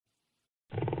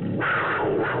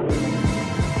You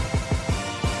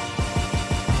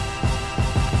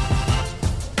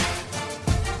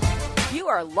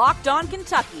are Locked On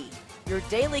Kentucky, your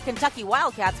daily Kentucky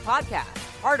Wildcats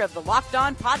podcast, part of the Locked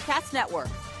On Podcast Network,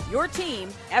 your team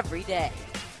every day.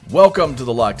 Welcome to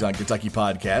the Locked On Kentucky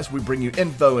podcast. We bring you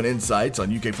info and insights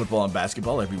on UK football and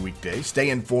basketball every weekday.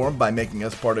 Stay informed by making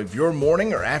us part of your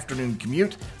morning or afternoon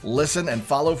commute. Listen and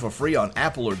follow for free on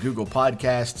Apple or Google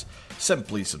Podcasts.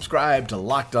 Simply subscribe to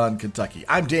Locked On Kentucky.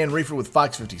 I'm Dan Reefer with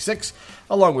Fox 56,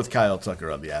 along with Kyle Tucker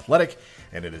of The Athletic.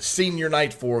 And it is senior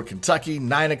night for Kentucky,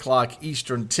 9 o'clock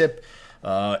Eastern tip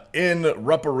in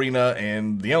Rupp Arena.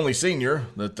 And the only senior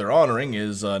that they're honoring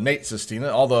is Nate Sestina,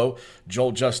 although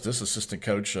Joel Justice, assistant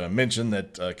coach, mentioned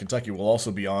that Kentucky will also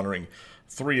be honoring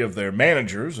 3 of their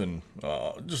managers, and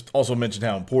just also mentioned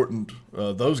how important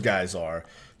those guys are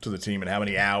to the team and how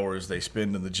many hours they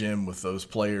spend in the gym with those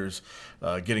players,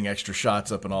 getting extra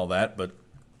shots up and all that. But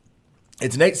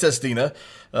it's Nate Sestina,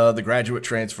 the graduate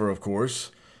transfer, of course.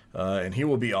 And he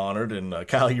will be honored. And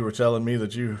Kyle, you were telling me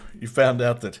that you found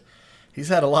out that he's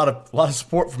had a lot of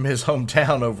support from his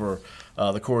hometown over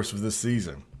the course of this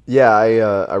season. Yeah,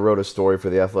 I wrote a story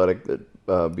for The Athletic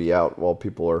that be out while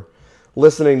people are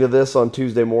listening to this on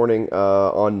Tuesday morning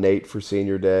on Nate for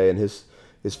Senior Day, and his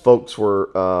folks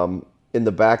were in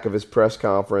the back of his press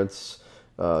conference,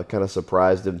 kind of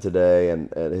surprised him today, and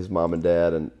his mom and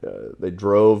dad, and they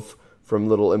drove from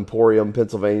Little Emporium,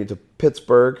 Pennsylvania to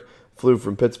Pittsburgh. Flew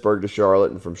from Pittsburgh to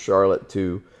Charlotte and from Charlotte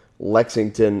to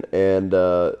Lexington, and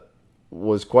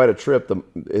was quite a trip.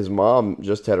 His mom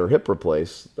just had her hip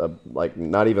replaced, like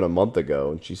not even a month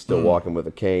ago, and she's still walking with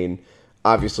a cane.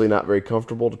 Obviously not very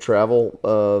comfortable to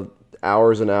travel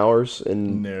hours and hours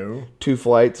in 2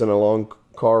 flights and a long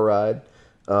car ride.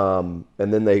 And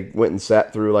then they went and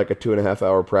sat through like a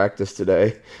 2.5-hour practice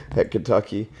today at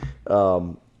Kentucky.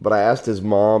 But I asked his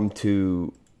mom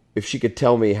if she could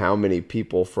tell me how many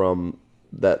people from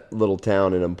that little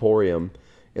town in Emporium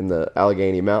in the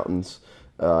Allegheny Mountains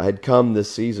had come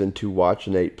this season to watch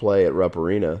Nate play at Rupp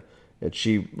Arena. And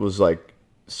she was like,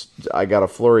 I got a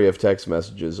flurry of text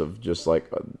messages of just like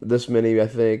this many, I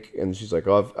think. And she's like,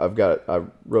 I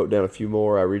wrote down a few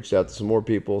more. I reached out to some more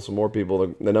people.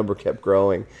 The number kept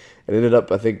growing. And ended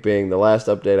up, I think, being the last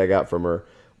update I got from her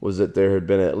was that there had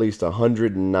been at least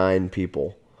 109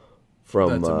 people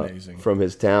from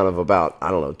his town of about,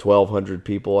 1,200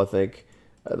 people, I think.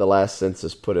 The last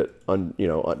census put it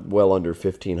well under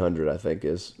 1,500, I think,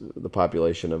 is the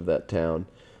population of that town.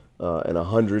 And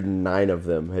 109 of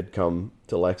them had come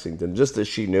to Lexington, just as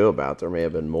she knew about. There may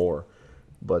have been more.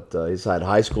 But he's had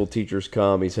high school teachers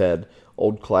come. He's had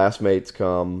old classmates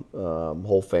come,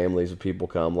 whole families of people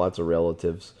come, lots of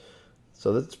relatives.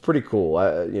 So that's pretty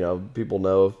cool. People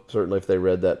know, certainly if they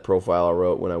read that profile I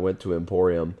wrote when I went to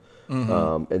Emporium,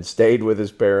 and stayed with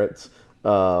his parents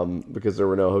because there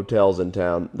were no hotels in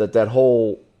town. That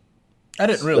whole I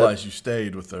didn't realize you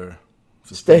stayed with her.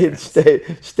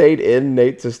 Stayed in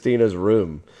Nate Sestina's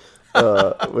room,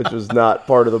 which was not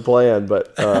part of the plan.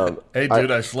 But hey, dude,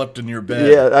 I slept in your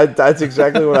bed. Yeah, that's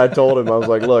exactly what I told him. I was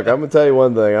like, look, I'm gonna tell you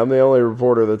one thing. I'm the only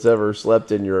reporter that's ever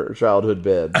slept in your childhood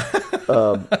bed.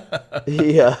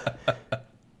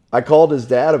 I called his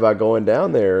dad about going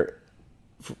down there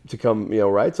to come,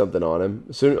 write something on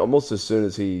him. Almost as soon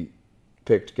as he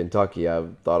picked Kentucky, I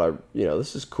thought,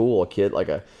 this is cool. A kid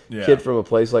kid from a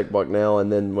place like Bucknell,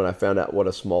 and then when I found out what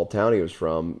a small town he was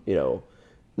from,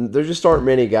 there just aren't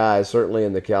many guys, certainly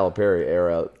in the Calipari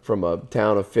era, from a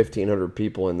town of 1,500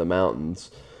 people in the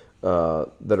mountains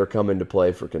that are coming to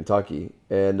play for Kentucky.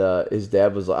 And his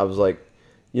dad I was like,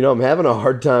 I'm having a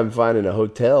hard time finding a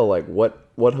hotel. Like,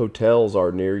 what hotels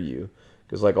are near you?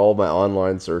 Because all my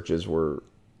online searches were,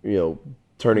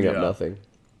 turning up nothing.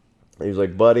 And he was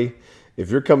like, buddy, if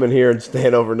you're coming here and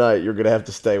staying overnight, you're going to have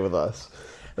to stay with us.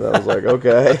 And I was like,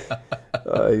 okay.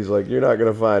 He's like, you're not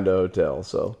going to find a hotel.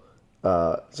 So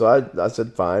I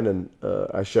said, fine. And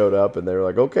I showed up, and they were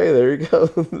like, okay, there you go.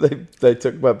 They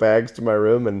took my bags to my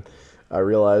room, and I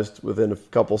realized within a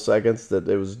couple seconds that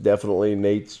it was definitely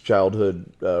Nate's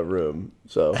childhood room.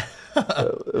 So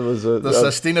it was the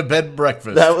Sestina bed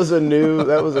breakfast. That was a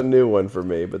new one for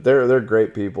me. But they're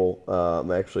great people.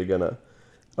 I'm actually gonna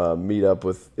meet up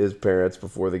with his parents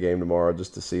before the game tomorrow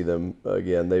just to see them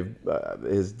again.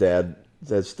 His dad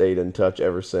has stayed in touch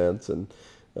ever since, and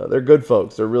they're good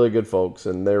folks. They're really good folks,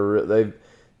 and the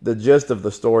gist of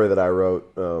the story that I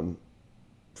wrote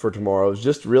for tomorrow is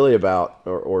just really about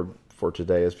or for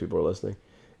today, as people are listening,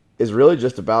 is really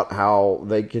just about how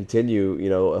they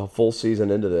continue, a full season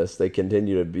into this, they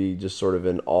continue to be just sort of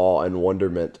in awe and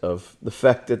wonderment of the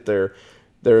fact that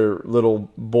their little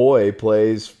boy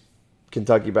plays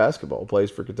Kentucky basketball,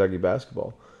 plays for Kentucky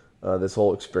basketball. This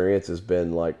whole experience has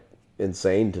been like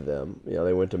insane to them. You know,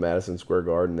 they went to Madison Square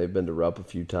Garden. They've been to Rupp a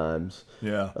few times.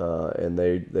 Yeah. And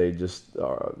they just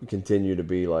continue to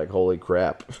be like, holy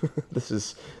crap, this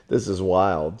is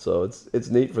wild. So it's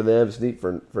neat for them. It's neat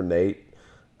for Nate.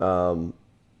 And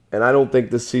I don't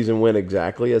think this season went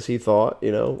exactly as he thought.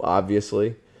 You know,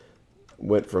 obviously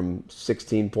went from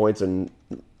 16 points and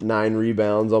 9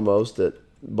 rebounds almost at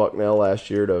Bucknell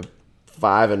last year to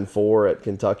 5 and 4 at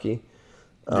Kentucky.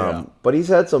 But he's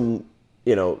had some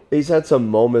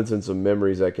moments and some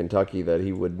memories at Kentucky that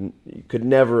he could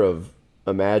never have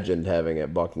imagined having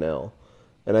at Bucknell.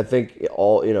 And I think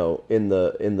in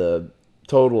the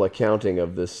total accounting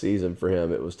of this season for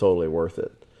him, it was totally worth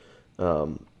it.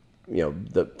 To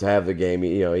have the game,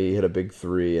 he hit a big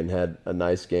 3 and had a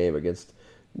nice game against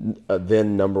a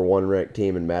then number 1 ranked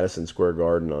team in Madison Square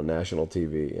Garden on national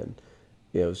TV, and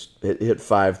hit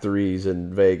 5 threes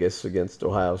in Vegas against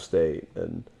Ohio State,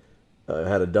 and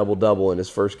had a double-double in his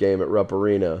first game at Rupp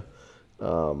Arena.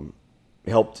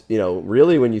 Helped,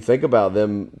 really when you think about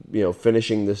them,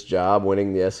 finishing this job,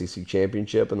 winning the SEC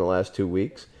championship in the last 2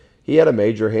 weeks, he had a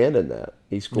major hand in that.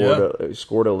 He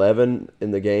scored 11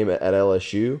 in the game at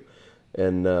LSU,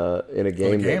 and in a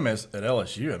game at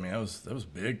LSU, I mean, that was a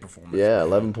big performance. Yeah,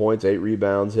 11 points, 8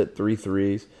 rebounds, hit 3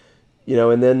 threes.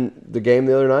 And then the game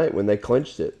the other night when they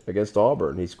clinched it against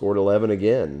Auburn, he scored 11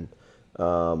 again,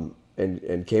 and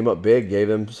came up big, gave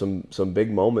them some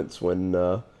big moments when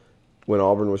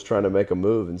Auburn was trying to make a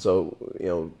move. And so,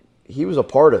 he was a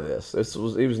part of this. He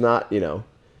was not an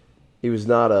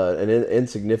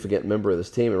insignificant member of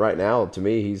this team. And right now, to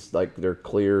me, he's like their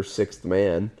clear 6th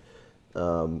man.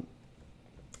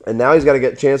 And now he's got to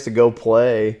get a chance to go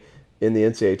play in the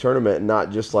NCAA tournament, and not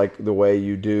just like the way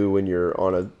you do when you're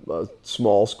on a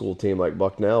small school team like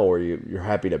Bucknell, where you're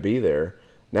happy to be there.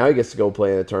 Now he gets to go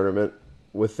play in the tournament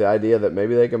with the idea that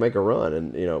maybe they can make a run.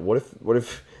 And what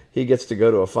if he gets to go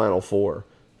to a Final Four?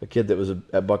 A kid that was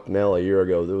at Bucknell a year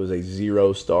ago that was a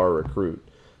 0-star recruit.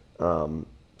 So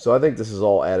I think this is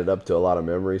all added up to a lot of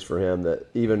memories for him. That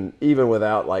even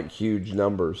without like huge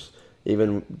numbers,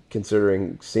 even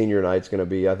considering senior night's going to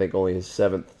be, I think, only his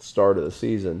 7th start of the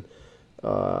season,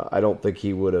 I don't think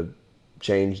he would have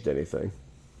changed anything.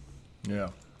 Yeah.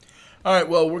 All right,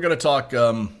 well, we're going to talk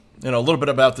a little bit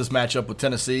about this matchup with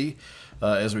Tennessee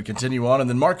as we continue on. And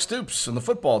then Mark Stoops and the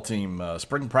football team.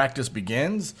 Spring practice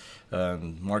begins.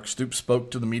 Mark Stoops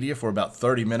spoke to the media for about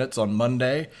 30 minutes on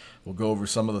Monday. We'll go over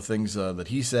some of the things that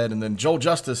he said. And then Joel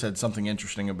Justice had something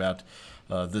interesting about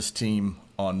this team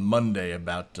on Monday,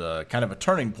 about kind of a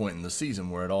turning point in the season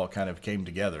where it all kind of came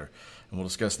together. And we'll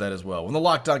discuss that as well when the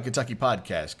Locked On Kentucky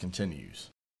podcast continues.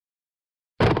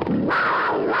 You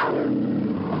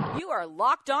are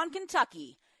Locked On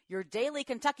Kentucky, your daily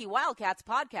Kentucky Wildcats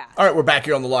podcast. All right, we're back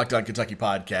here on the Locked On Kentucky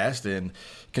podcast. And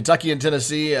Kentucky and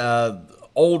Tennessee,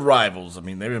 old rivals. I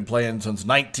mean, they've been playing since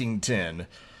 1910.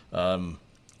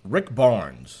 Rick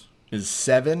Barnes is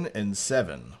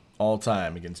 7-7 all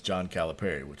time against John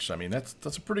Calipari, which, I mean,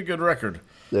 that's a pretty good record.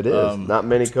 It is. Not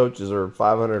many coaches are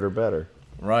 500 or better.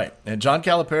 Right. And John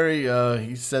Calipari,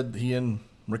 he said he and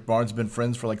Rick Barnes have been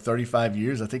friends for like 35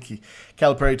 years. I think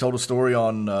Calipari told a story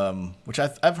on, which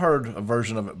I've heard a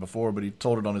version of it before, but he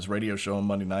told it on his radio show on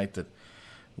Monday night, that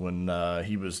when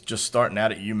he was just starting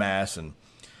out at UMass and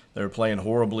they were playing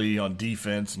horribly on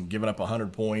defense and giving up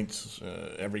 100 points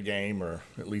every game, or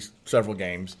at least several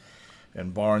games.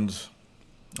 And Barnes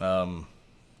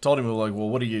told him, like, well,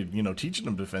 what are you teaching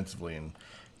them defensively? And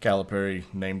Calipari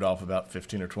named off about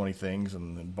 15 or 20 things,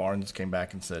 and then Barnes came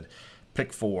back and said,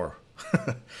 pick 4.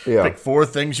 Yeah. Pick 4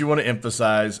 things you want to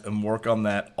emphasize and work on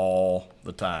that all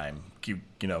the time.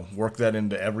 Work that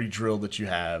into every drill that you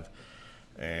have.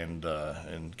 And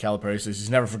Calipari says he's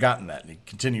never forgotten that, and he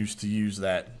continues to use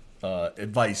that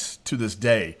advice to this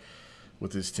day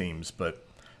with his teams. But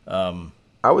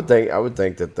I would think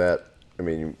that. I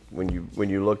mean, when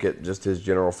you look at just his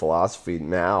general philosophy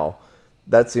now,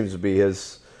 that seems to be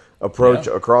his approach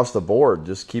across the board.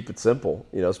 Just keep it simple,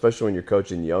 especially when you're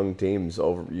coaching young teams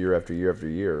over year after year after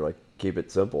year. Like, keep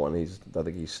it simple, and I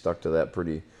think he's stuck to that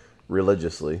pretty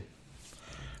religiously.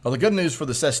 Well, the good news for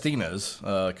the Sestinas,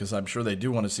 because I'm sure they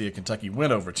do want to see a Kentucky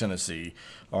win over Tennessee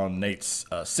on Nate's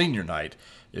senior night,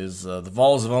 is the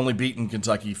Vols have only beaten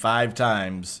Kentucky 5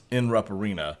 times in Rupp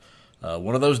Arena.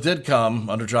 One of those did come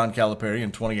under John Calipari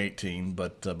in 2018,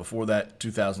 but before that,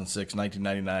 2006,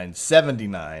 1999,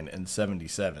 79, and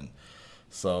 77.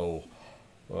 So,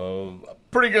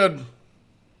 pretty good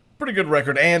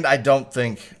record. And I don't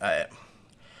think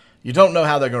you don't know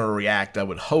how they're going to react. I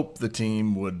would hope the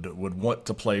team would want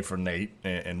to play for Nate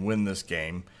and win this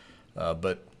game.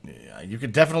 But you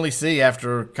could definitely see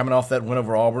after coming off that win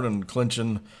over Auburn and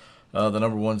clinching the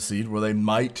number 1 seed where they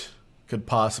could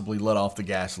possibly let off the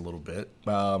gas a little bit.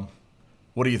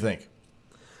 What do you think?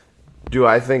 Do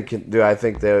I think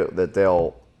that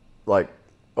they'll like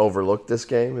overlook this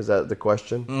game? Is that the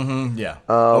question? Mm-hmm. Yeah.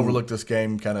 Overlook this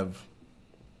game, kind of.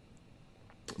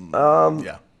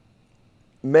 Yeah.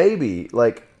 Maybe.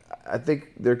 Like, I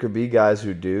think there could be guys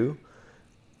who do,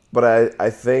 but I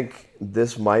think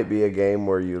this might be a game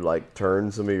where you like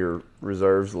turn some of your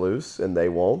reserves loose and they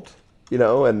won't,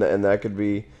 and that could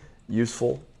be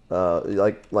useful.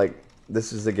 Like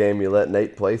this is the game you let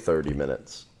Nate play 30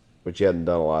 minutes, which he hadn't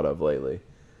done a lot of lately,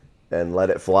 and let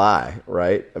it fly,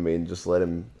 right? I mean, just let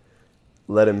him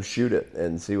shoot it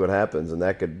and see what happens, and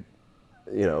that could,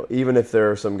 even if there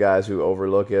are some guys who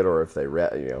overlook it, or if they,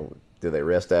 do they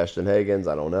rest Ashton Hagans?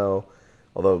 I don't know.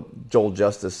 Although Joel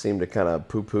Justice seemed to kind of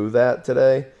poo-poo that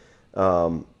today.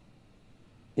 I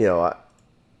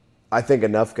think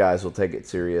enough guys will take it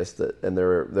serious and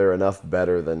they're enough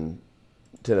better than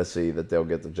Tennessee that they'll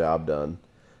get the job done.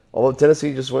 Although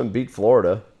Tennessee just went and beat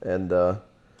Florida and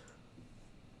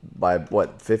by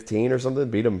 15 or something,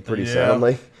 beat them pretty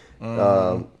soundly.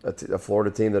 A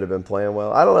Florida team that had been playing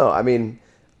well. I don't know. I mean,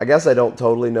 I guess I don't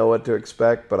totally know what to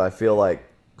expect, but I feel like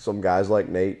some guys like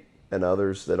Nate and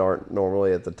others that aren't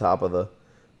normally at the top of the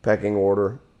pecking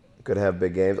order could have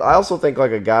big games. I also think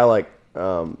like a guy like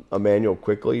Emmanuel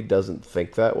Quickley doesn't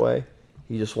think that way.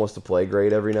 He just wants to play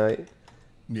great every night.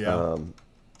 Yeah.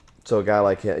 So a guy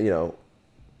like him,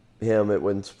 it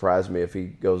wouldn't surprise me if he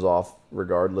goes off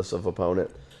regardless of opponent.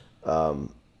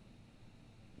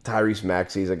 Tyrese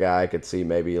Maxey's a guy I could see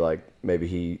maybe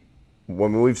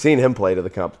when we've seen him play to the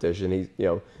competition, he's,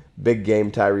 big game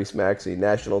Tyrese Maxey,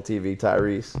 national TV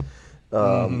Tyrese.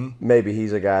 Maybe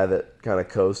he's a guy that kind of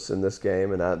coasts in this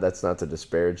game, and that's not to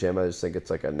disparage him. I just think it's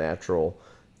like a natural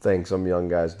thing some young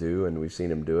guys do, and we've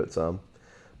seen him do it some.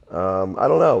 I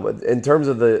don't know, but in terms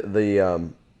of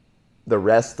the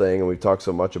rest thing, and we've talked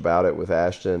so much about it with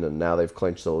Ashton, and now they've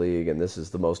clinched the league, and this is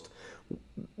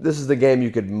the game you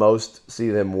could most see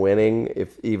them winning,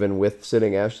 if even with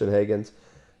sitting Ashton Hagans.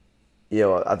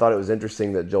 I thought it was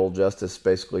interesting that Joel Justice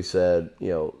basically said,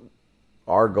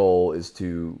 our goal is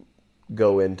to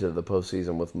go into the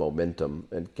postseason with momentum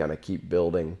and kind of keep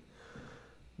building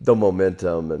the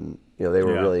momentum. And, they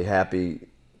were really happy.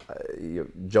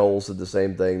 Joel said the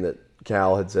same thing that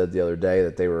Cal had said the other day,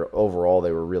 that they were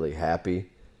really happy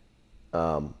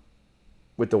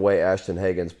with the way Ashton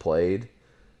Hagans played,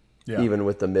 even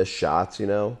with the missed shots,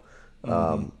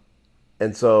 And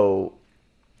so,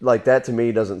 like, that to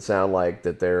me doesn't sound like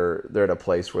that they're at a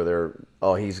place where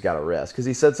he's got to rest. Because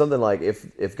he said something like,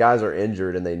 if guys are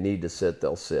injured and they need to sit,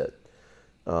 they'll sit.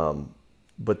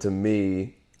 But to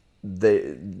me,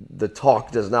 the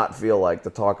talk does not feel like the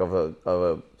talk of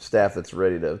a staff that's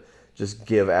ready to just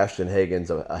give Ashton Hagans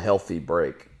a healthy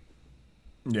break.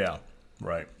 Yeah,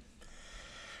 right.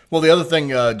 Well, the other thing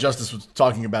Justice was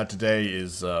talking about today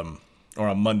is, or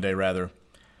on Monday rather,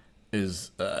 is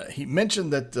he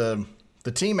mentioned that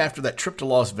the team after that trip to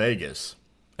Las Vegas,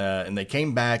 and they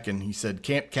came back, and he said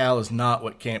Camp Cal is not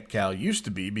what Camp Cal used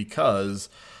to be because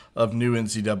of new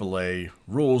NCAA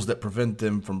rules that prevent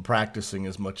them from practicing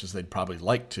as much as they'd probably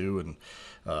like to, and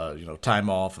time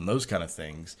off and those kind of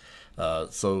things.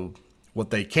 So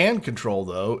what they can control,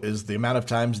 though, is the amount of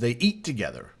times they eat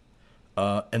together,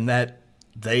 and that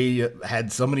they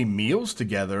had so many meals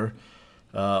together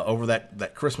over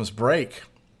that Christmas break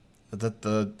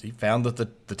that he found that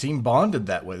the team bonded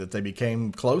that way, that they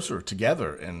became closer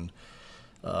together. And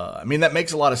that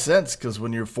makes a lot of sense, because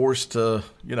when you're forced to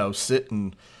sit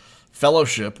and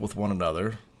fellowship with one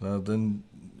another, then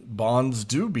bonds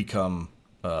do become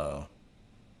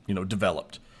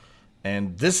developed.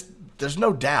 And there's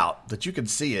no doubt that you can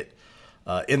see it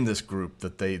in this group,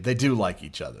 that they do like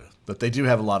each other, that they do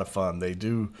have a lot of fun, they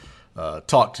do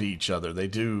talk to each other, they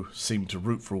do seem to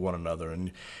root for one another.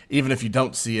 And even if you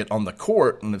don't see it on the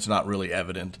court and it's not really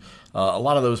evident, a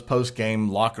lot of those post-game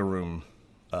locker room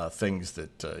things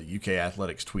that UK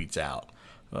Athletics tweets out,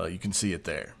 you can see it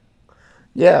there.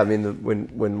 Yeah,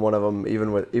 when one of them,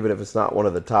 even if it's not one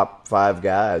of the top 5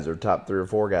 guys or top 3 or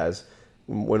 4 guys,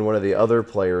 when one of the other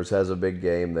players has a big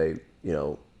game, they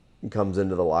comes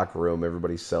into the locker room,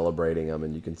 everybody's celebrating them,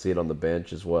 and you can see it on the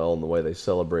bench as well, and the way they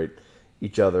celebrate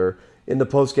each other. In the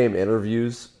post-game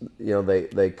interviews,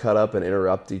 they cut up and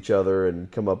interrupt each other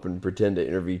and come up and pretend to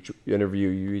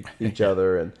interview each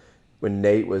other. And when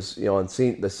Nate was on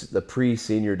the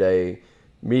pre-senior day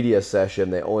media session,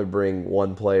 they only bring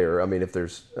one player.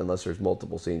 Unless there's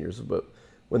multiple seniors, but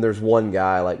when there's one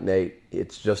guy like Nate,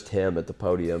 it's just him at the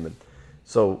podium, and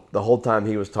So the whole time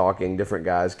he was talking, different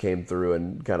guys came through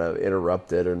and kind of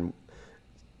interrupted and,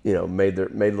 made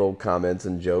little comments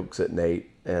and jokes at Nate.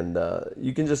 And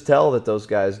you can just tell that those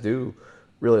guys do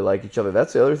really like each other.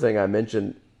 That's the other thing I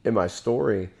mentioned in my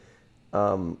story.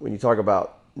 When you talk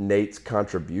about Nate's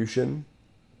contribution,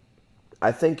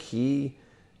 I think he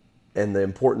and the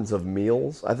importance of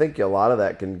meals, I think a lot of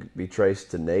that can be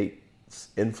traced to Nate's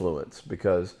influence,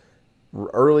 because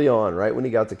early on, right when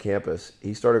he got to campus,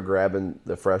 he started grabbing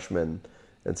the freshmen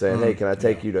and saying, hey, can I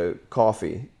take you to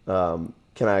coffee?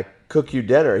 Can I cook you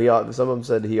dinner? Some of them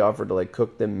said he offered to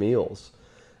cook them meals.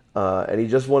 And he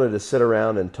just wanted to sit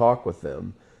around and talk with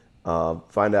them,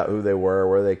 find out who they were,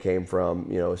 where they came from,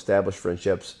 establish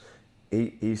friendships.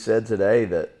 He said today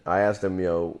that I asked him,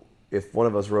 if one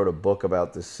of us wrote a book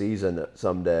about this season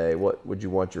someday, what would you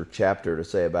want your chapter to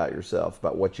say about yourself,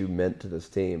 about what you meant to this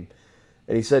team?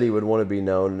 And he said he would want to be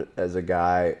known as a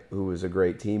guy who was a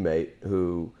great teammate,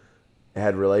 who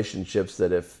had relationships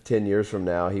that if 10 years from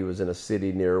now he was in a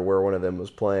city near where one of them was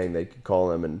playing, they could call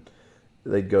him and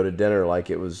they'd go to dinner like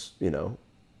it was,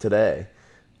 today.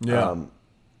 Yeah.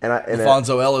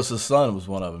 Alfonso Ellis' son was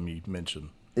one of them you mentioned.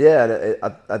 Yeah, and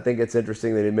I think it's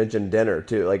interesting that he mentioned dinner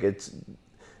too.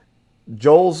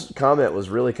 Joel's comment was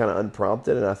really kind of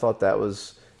unprompted, and I thought that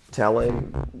was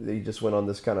telling. He just went on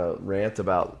this kind of rant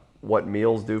about what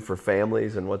meals do for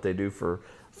families and what they do for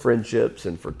friendships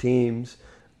and for teams.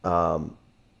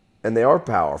 And they are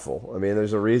powerful. I mean,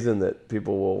 there's a reason that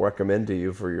people will recommend to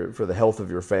you for the health of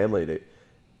your family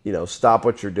to, stop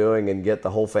what you're doing and get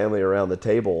the whole family around the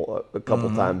table a couple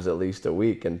times at least a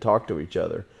week and talk to each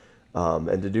other.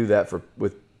 And to do that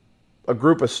with a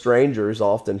group of strangers,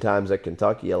 oftentimes at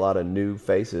Kentucky, a lot of new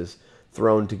faces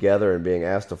thrown together and being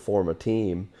asked to form a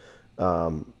team,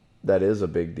 that is a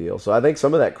big deal. So I think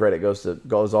some of that credit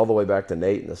goes all the way back to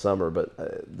Nate in the summer, but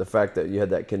the fact that you had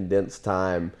that condensed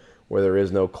time where there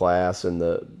is no class in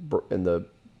the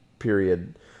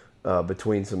period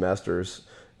between semesters,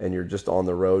 and you're just on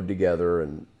the road together,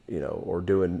 and or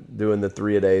doing the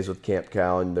 3-a-days with Camp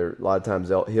Cal, and a lot of times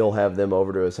he'll have them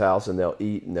over to his house and they'll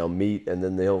eat and they'll meet, and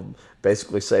then they'll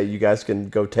basically say, you guys can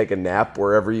go take a nap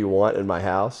wherever you want in my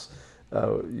house.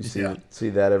 You see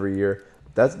that every year.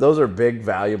 Those are big,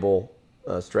 valuable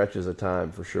stretches of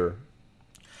time for sure.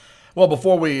 Well,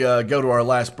 before we go to our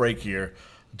last break here,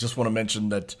 just want to mention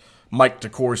that Mike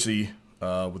DeCourcy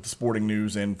with the Sporting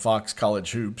News and Fox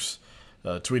College Hoops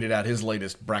tweeted out his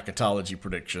latest bracketology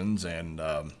predictions, and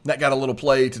that got a little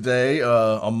play today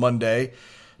on Monday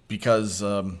because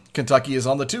Kentucky is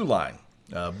on the 2 line.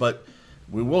 But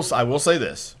I will say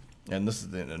this, and this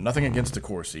is nothing against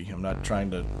DeCourcy. I'm not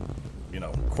trying to,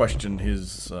 question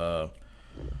his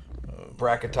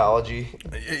bracketology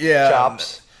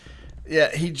chops.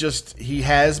 Yeah, he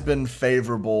has been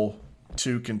favorable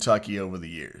to Kentucky over the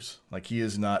years. He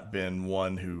has not been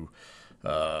one who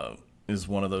is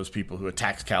one of those people who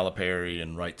attacks Calipari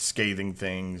and writes scathing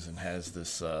things and has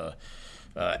this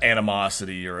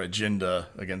animosity or agenda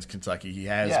against Kentucky. He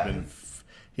has been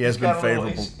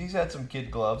favorable. He's had some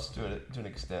kid gloves to an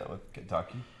extent with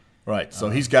Kentucky. Right. So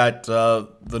he's got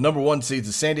the number 1 seeds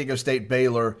of San Diego State,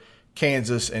 Baylor,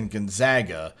 Kansas, and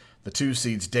Gonzaga. The 2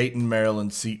 seeds Dayton,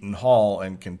 Maryland, Seton Hall,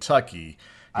 and Kentucky.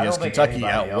 I don't think Kentucky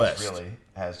anybody out west. else really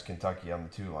has Kentucky on the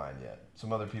 2 line yet.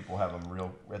 Some other people have them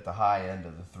real at the high end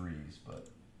of the 3s, but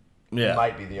he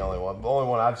might be the only one. The only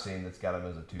one I've seen that's got him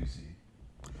as a 2 seed.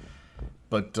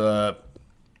 But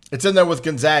it's in there with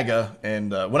Gonzaga,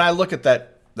 and when I look at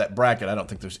that bracket, I don't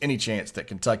think there's any chance that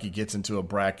Kentucky gets into a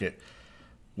bracket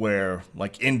where,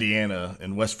 Indiana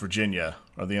and West Virginia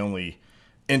are the only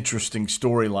interesting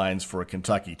storylines for a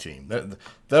Kentucky team.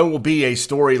 There will be a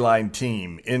storyline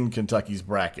team in Kentucky's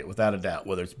bracket, without a doubt,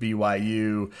 whether it's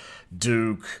BYU,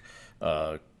 Duke,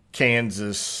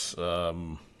 Kansas,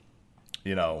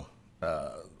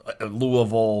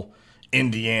 Louisville,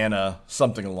 Indiana,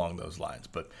 something along those lines.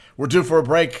 But we're due for a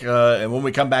break, and when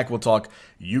we come back, we'll talk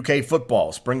UK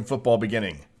football, spring football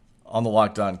beginning on the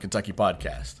Locked On Kentucky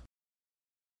podcast.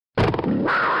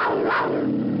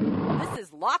 This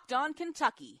is Locked On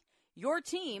Kentucky, your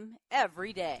team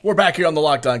every day. We're back here on the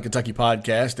Locked On Kentucky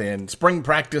podcast, and spring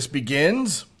practice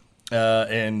begins.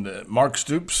 And Mark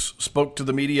Stoops spoke to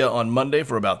the media on Monday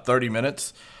for about 30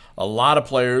 minutes. A lot of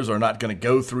players are not going to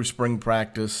go through spring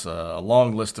practice, a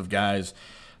long list of guys.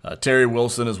 Terry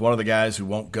Wilson is one of the guys who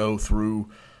won't go through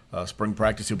spring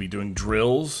practice. He'll be doing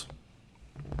drills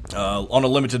on a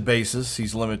limited basis.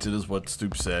 He's limited is what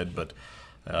Stoops said, but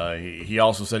he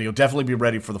also said he'll definitely be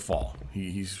ready for the fall.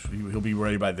 He'll be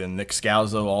ready by then. Nick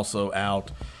Scalzo also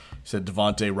out. said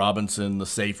Devontae Robinson, the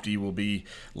safety, will be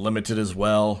limited as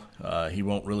well. He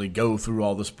won't really go through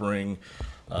all the spring.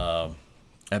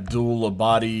 Abdul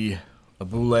Abadi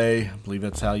Abule, I believe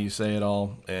that's how you say it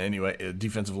all. Anyway,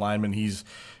 defensive lineman, he's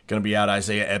going to be out.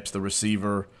 Isaiah Epps, the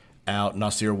receiver, out.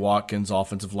 Nasir Watkins,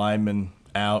 offensive lineman,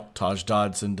 out. Taj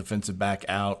Dodson, defensive back,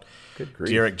 out. Good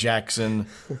grief. Derek Jackson,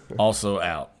 also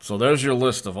out. So there's your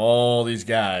list of all these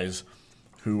guys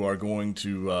who are going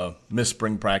to miss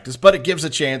spring practice. But it gives a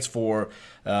chance for,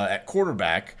 at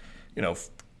quarterback,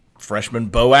 freshman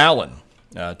Bo Allen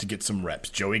to get some reps.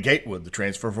 Joey Gatewood, the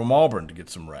transfer from Auburn, to get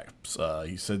some reps.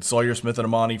 He said Sawyer Smith and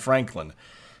Amani Franklin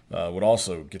would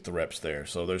also get the reps there.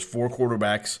 So there's 4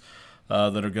 quarterbacks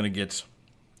that are going to get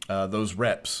those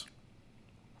reps.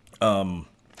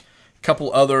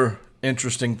 Couple other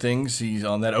interesting things. He's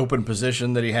on that open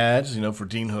position that he had, for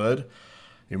Dean Hood.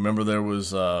 You remember there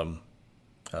was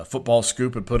Football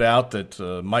Scoop had put out that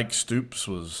Mike Stoops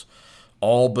was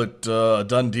all but a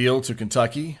done deal to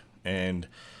Kentucky, and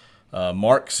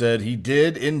Mark said he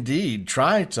did indeed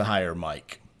try to hire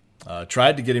Mike,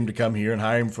 tried to get him to come here and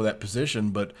hire him for that position,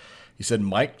 but he said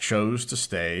Mike chose to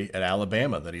stay at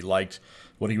Alabama, that he liked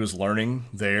what he was learning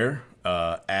there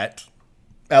at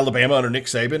Alabama under Nick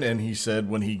Saban, and he said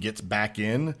when he gets back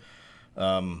in,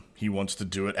 he wants to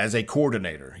do it as a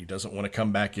coordinator. He doesn't want to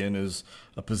come back in as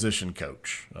a position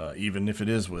coach, even if it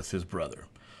is with his brother.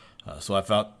 So I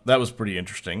thought that was pretty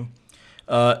interesting.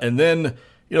 And then,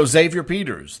 Xavier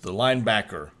Peters, the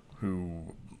linebacker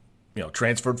who,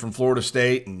 transferred from Florida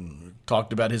State and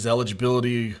talked about his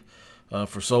eligibility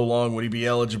for so long. Would he be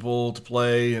eligible to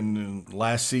play in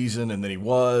last season? And then he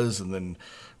was, and then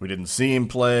we didn't see him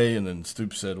play. And then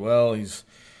Stoops said, well, he's,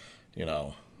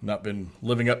 not been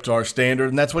living up to our standard.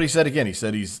 And that's what he said again. He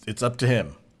said it's up to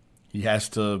him. He has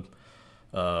to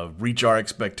reach our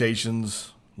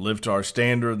expectations, live to our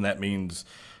standard, and that means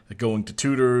going to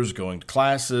tutors, going to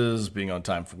classes, being on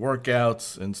time for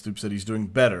workouts. And Stoops said he's doing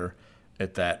better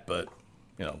at that, but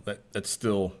that's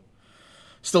still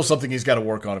something he's got to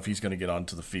work on if he's going to get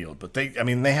onto the field. But they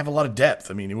have a lot of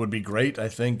depth. It would be great, I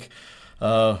think,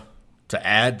 to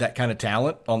add that kind of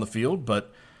talent on the field,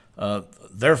 but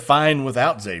they're fine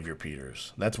without Xavier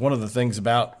Peters. That's one of the things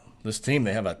about this team.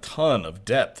 They have a ton of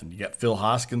depth, and you got Phil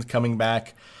Hoskins coming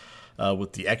back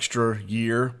with the extra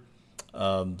year,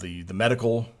 the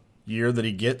medical year that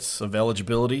he gets of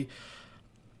eligibility,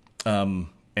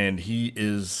 and he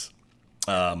is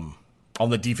on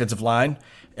the defensive line.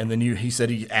 And then he said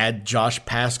he add Josh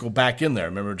Paschal back in there.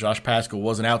 Remember, Josh Paschal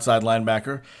was an outside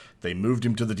linebacker. They moved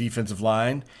him to the defensive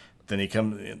line. Then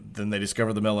they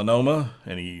discover the melanoma,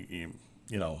 and he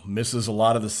misses a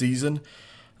lot of the season.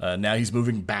 Now he's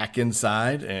moving back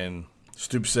inside, and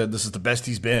Stoops said this is the best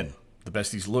he's been, the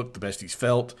best he's looked, the best he's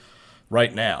felt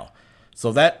right now.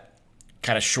 So that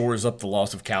kind of shores up the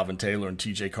loss of Calvin Taylor and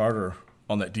T.J. Carter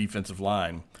on that defensive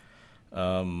line.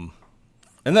 And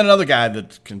then another guy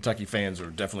that Kentucky fans are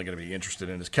definitely going to be interested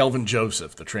in is Kelvin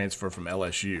Joseph, the transfer from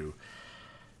LSU.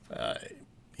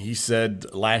 He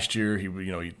said last year he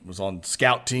was on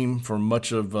scout team for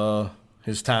much of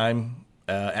his time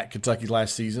at Kentucky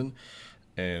last season,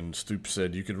 and Stoops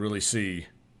said you could really see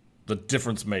the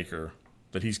difference maker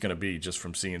that he's going to be just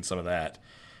from seeing some of that.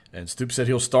 And Stoops said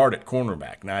he'll start at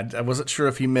cornerback. Now, I wasn't sure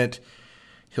if he meant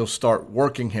he'll start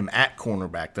working him at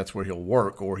cornerback, that's where he'll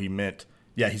work, or he meant,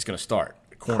 he's going to start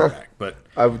at cornerback. But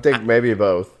I would think maybe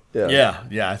both. Yeah,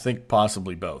 I think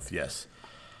possibly both, yes.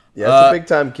 Yeah, it's a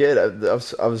big-time kid. I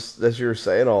was, as you were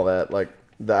saying all that, like,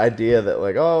 the idea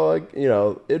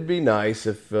that, it'd be nice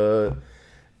if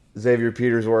Xavier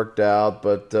Peters worked out,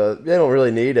 but they don't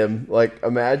really need him. Like,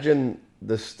 imagine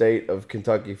the state of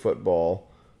Kentucky football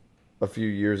a few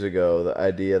years ago, the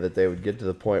idea that they would get to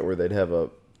the point where they'd have a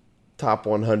top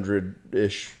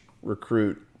 100-ish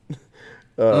recruit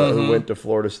who went to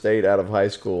Florida State out of high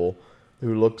school,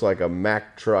 who looks like a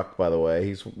Mack truck, by the way.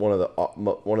 He's one of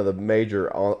the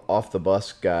major off the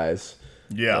bus guys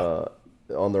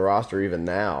on the roster even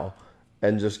now,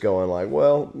 and just going like,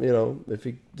 well, if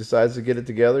he decides to get it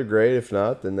together, great. If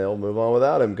not, then they'll move on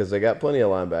without him because they got plenty of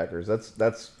linebackers.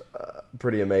 That's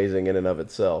pretty amazing in and of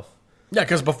itself. Yeah,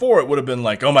 because before it would have been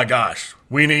like, oh my gosh,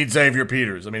 we need Xavier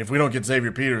Peters. If we don't get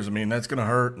Xavier Peters, that's going to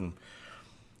hurt. And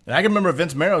I can remember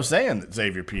Vince Marrow saying that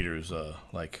Xavier Peters,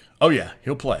 oh yeah,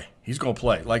 he'll play. He's going to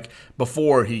play. Like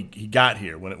before he got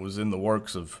here, when it was in the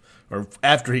works of, or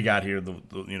after he got here,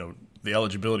 the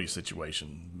eligibility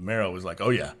situation, Marrow was like, oh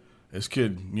yeah, this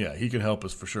kid, he can help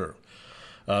us for sure.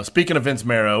 Speaking of Vince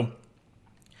Marrow,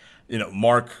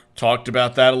 Mark talked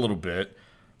about that a little bit.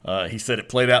 He said it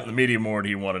played out in the media more than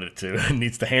he wanted it to, and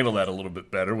needs to handle that a little bit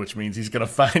better, which means he's going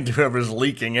to find whoever's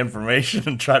leaking information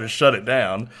and try to shut it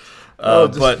down.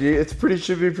 But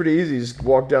should be pretty easy. Just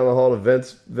walk down the hall to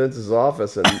Vince's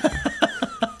office and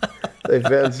say,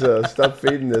 Vince, stop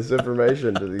feeding this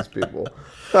information to these people.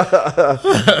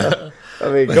 I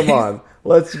mean, come on,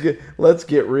 let's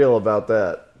get real about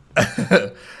that.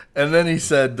 And then he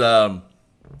said,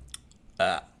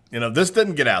 this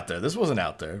didn't get out there. This wasn't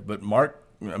out there, but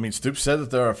Stoops said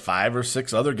that there are 5 or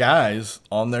 6 other guys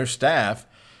on their staff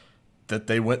that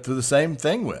they went through the same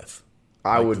thing with.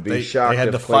 I would be shocked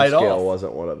if Clinkscale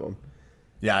wasn't one of them.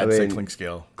 Yeah, I'd say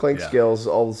Clinkscale. Clinkscale's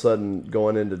all of a sudden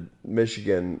going into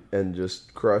Michigan and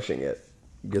just crushing it.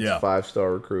 Gets a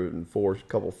 5-star recruit and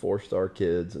couple 4-star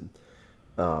kids, and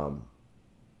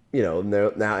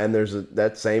there's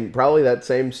that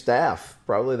same staff,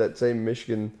 probably that same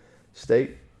Michigan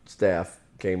State staff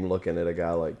came looking at a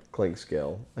guy like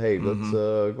Clinkscale. Hey, let's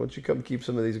why don't you come keep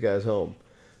some of these guys home?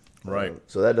 Right.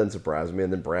 So that doesn't surprise me.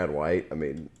 And then Brad White. I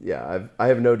mean, yeah, I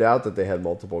have no doubt that they had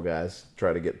multiple guys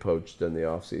try to get poached in the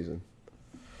offseason.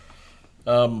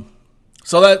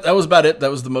 So that was about it. That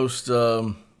was the most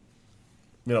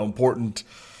important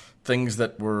things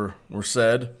that were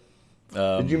said.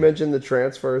 Did you mention the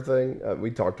transfer thing? We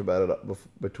talked about it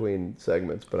between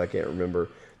segments, but I can't remember.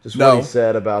 Just what he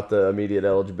said about the immediate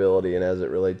eligibility and as it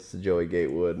relates to Joey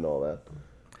Gatewood and all that.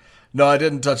 No, I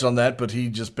didn't touch on that, but he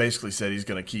just basically said he's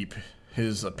going to keep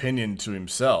his opinion to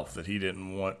himself, that he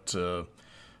didn't want to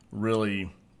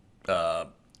really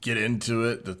get into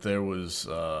it, that there was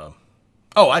I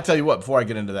tell you what, before I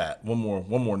get into that, one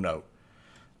more note.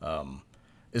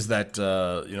 Is that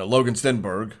Logan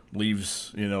Stenberg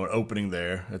leaves an opening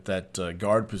there at that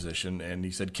guard position, and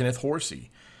he said Kenneth Horsey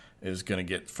is going to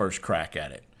get first crack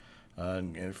at it.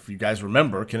 And if you guys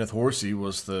remember, Kenneth Horsey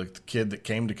was the kid that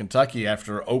came to Kentucky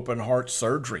after open heart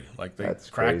surgery. Like they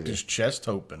cracked his chest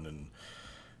open,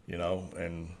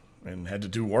 and had to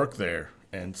do work there.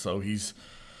 And so he's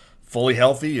fully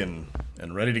healthy and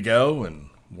ready to go and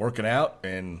working out,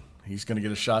 and he's going to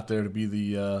get a shot there to be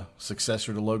the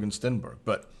successor to Logan Stenberg.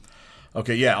 But,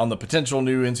 on the potential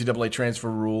new NCAA transfer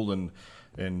rule and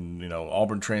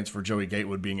Auburn transfer Joey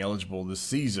Gatewood being eligible this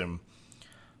season,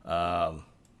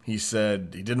 he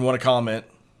said he didn't want to comment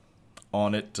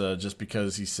on it just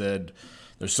because he said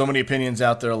there's so many opinions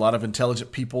out there, a lot of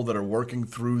intelligent people that are working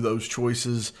through those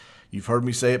choices. You've heard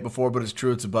me say it before, but it's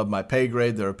true. It's above my pay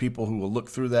grade. There are people who will look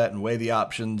through that and weigh the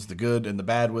options, the good and the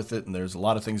bad with it, and there's a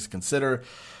lot of things to consider,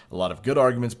 a lot of good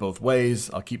arguments both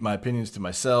ways. I'll keep my opinions to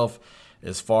myself.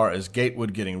 As far as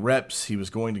Gatewood getting reps, he was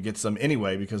going to get some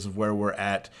anyway because of where we're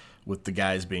at with the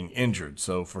guys being injured.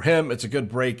 So for him, it's a good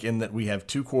break in that we have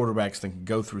 2 quarterbacks that can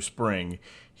go through spring.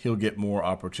 He'll get more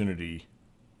opportunity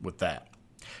with that.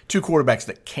 2 quarterbacks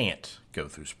that can't go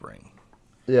through spring.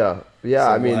 Yeah. So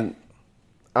I mean,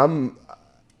 I'm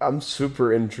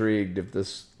super intrigued if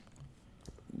this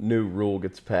new rule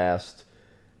gets passed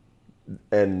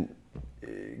and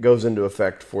goes into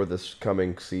effect for this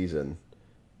coming season,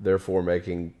 therefore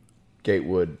making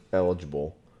Gatewood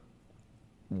eligible,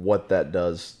 what that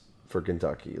does for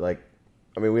Kentucky.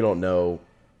 We don't know.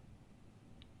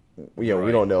 We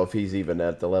don't know if he's even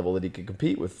at the level that he could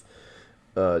compete with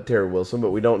Terry Wilson,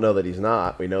 but we don't know that he's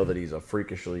not. We know that he's a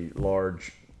freakishly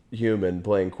large human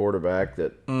playing quarterback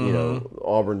that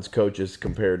Auburn's coaches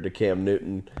compared to Cam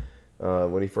Newton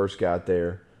when he first got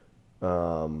there.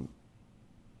 And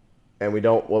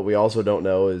what we also don't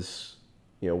know is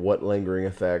what lingering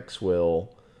effects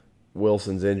will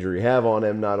Wilson's injury have on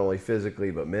him, not only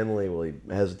physically but mentally. Will he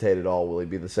hesitate at all? Will he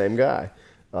be the same guy?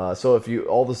 So if you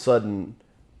all of a sudden,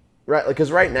 right?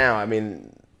 Because right now, I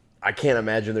mean, I can't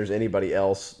imagine there's anybody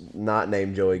else not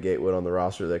named Joey Gatewood on the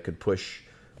roster that could push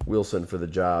Wilson for the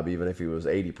job, even if he was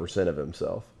 80% of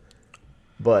himself.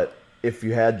 But if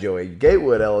you had Joey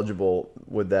Gatewood eligible,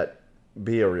 would that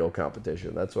be a real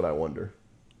competition? That's what I wonder.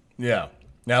 Yeah.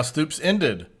 Now Stoops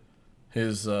ended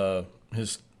his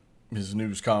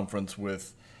news conference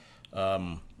with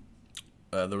there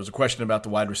was a question about the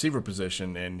wide receiver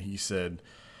position, and he said,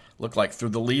 looked like through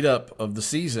the lead up of the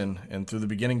season and through the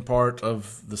beginning part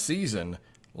of the season,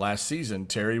 last season,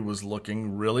 Terry was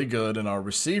looking really good and our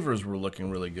receivers were looking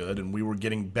really good and we were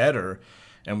getting better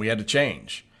and we had to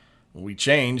change. We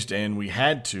changed and we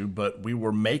had to, but we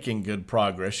were making good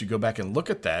progress. You go back and look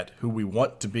at that, who we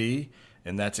want to be,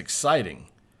 and that's exciting.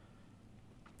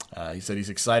 He said he's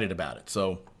excited about it.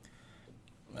 So,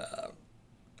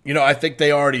 I think they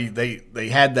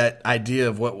had that idea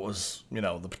of what was,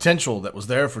 the potential that was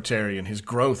there for Terry and his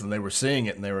growth, and they were seeing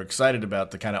it, and they were excited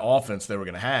about the kind of offense they were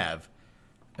going to have.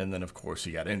 And then, of course,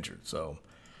 he got injured. So,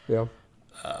 yeah,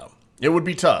 It would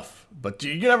be tough, but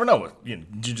you never know. You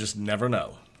just never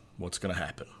know what's going to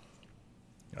happen.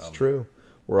 It's true.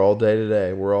 We're all day to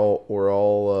day. We're all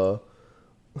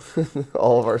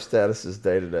all of our status is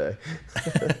day to day.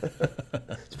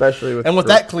 Especially with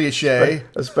that cliche,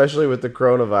 especially with the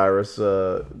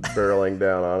coronavirus barreling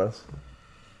down on us.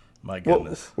 My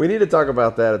goodness. Well, we need to talk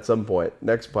about that at some point.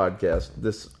 Next podcast.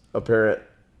 This apparent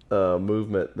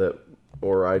movement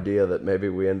or idea that maybe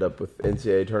we end up with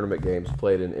NCAA tournament games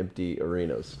played in empty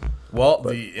arenas. Well,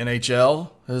 the NHL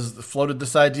has floated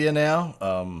this idea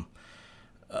now.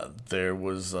 There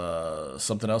was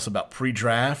something else about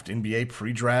pre-draft, NBA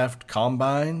pre-draft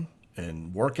combine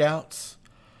and workouts.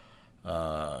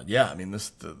 I mean,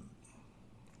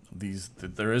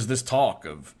 there is this talk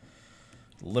of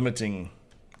limiting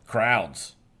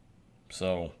crowds.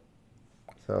 So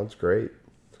sounds great.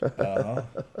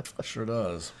 Sure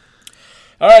does.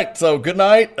 All right, so good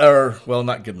night,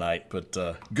 not good night, but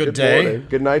good day. Morning.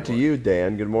 Good night to you,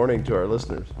 Dan. Good morning to our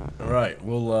listeners. All right,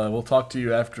 we'll talk to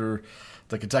you after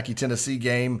the Kentucky-Tennessee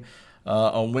game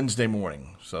on Wednesday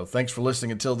morning. So thanks for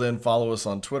listening. Until then, follow us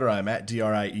on Twitter. I'm at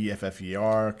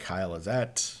DRIEFFER. Kyle is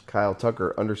at Kyle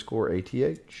Tucker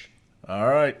 _ATH. All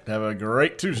right, have a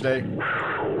great Tuesday.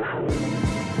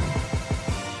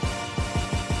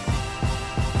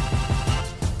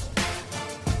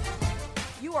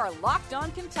 You are Locked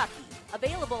On Kentucky,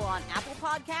 available on Apple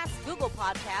Podcasts, Google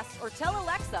Podcasts, or tell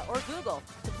Alexa or Google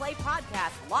to play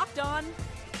podcast Locked On.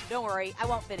 Don't worry, I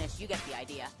won't finish. You get the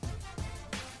idea.